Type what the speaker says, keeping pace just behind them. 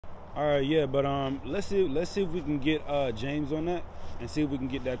All right, yeah, but let's see if we can get James on that and see if we can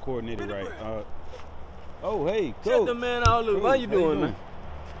get that coordinated right. Oh, hey, coach. Check the man out. Look, how you doing, man? Hey,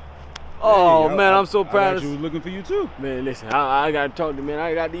 Oh man, I'm so proud. I was looking for you too. Man, listen, I gotta talk to man.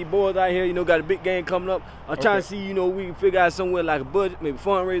 I got these boys out here, got a big game coming up. I'm trying to see, we can figure out somewhere like a budget, maybe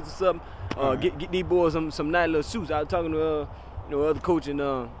fundraiser or something. Get these boys some nice little suits. I was talking to other coach and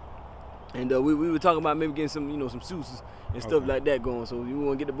we were talking about maybe getting some some suits and stuff like that going. So we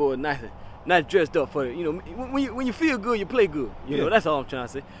want to get the boys nice dressed up for it. When you feel good, you play good. That's all I'm trying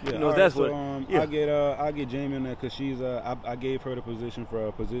to say. Yeah, that's right, what. I'll get Jamie in there because she's I gave her the position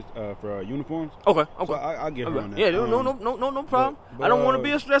for uniforms. Okay. So I'll get her on that. Yeah, no problem. I don't want to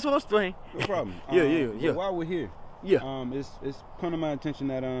be a stress or a strain. No problem. Yeah. While we're here, it's come to my attention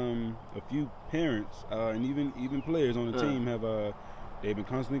that a few parents and even players on the team have they've been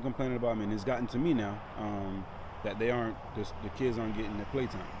constantly complaining about me, and it's gotten to me now that the kids aren't getting their play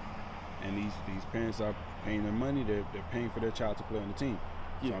time. And these parents are paying their money. They're paying for their child to play on the team.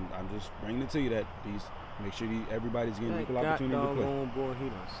 So I'm just bringing it to you that make sure everybody's getting equal opportunity to play. Boy, he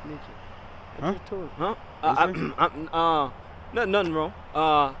done snitching. Huh? Nothing wrong.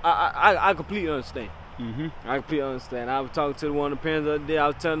 I completely understand. Mm-hmm. I completely understand. I was talking to one of the parents the other day. I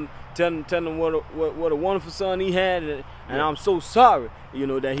was telling them what a wonderful son he had, and I'm so sorry,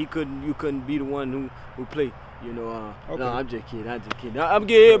 that you couldn't be the one who played. No, I'm just kidding. I'm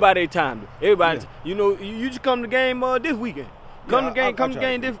giving everybody their time. Everybody, you just come to the game this weekend. Come to the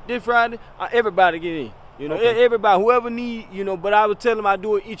game this Friday. Everybody get in. Everybody, whoever need, but I would tell them I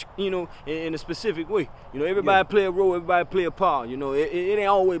do it each, in a specific way. Everybody play a role, everybody play a part. It ain't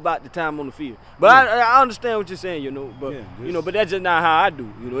always about the time on the field. But I understand what you're saying, but but that's just not how I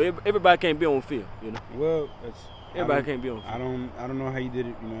do. Everybody can't be on the field. Well, everybody can't be on the field. I don't know how you did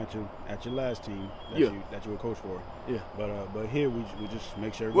it, at your last team that you were coach for. Yeah. But here we just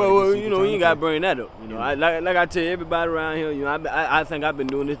make sure. Well, you ain't got to bring that up. Like I tell you, everybody around here, I think I've been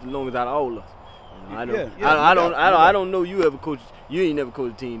doing this the longest out of all of us. I don't know you ever coached. You ain't never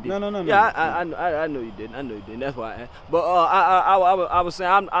coached a team, did you? No. Yeah, I know you didn't. That's why I asked. But I was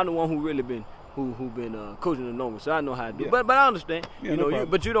saying I'm the one who really been coaching the longest, so I know how to do it. But I understand.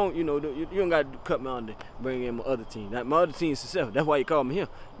 But you don't you don't got to cut me on to bring in my other team. My other team is successful. That's why you called me here.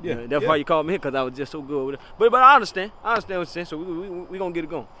 That's why you called me here, because I was just so good with it. But I understand. I understand what you're saying. So we gonna get it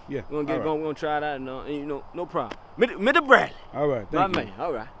going. Yeah. We're gonna get it going. We're gonna try it out, and no problem. Mr. Bradley. All right. Thank you. Man.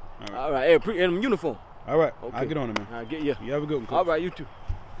 All right. Hey, and uniform. All right. Okay. I'll get on it, man. I'll get you. You have a good one, coach. All right, you too.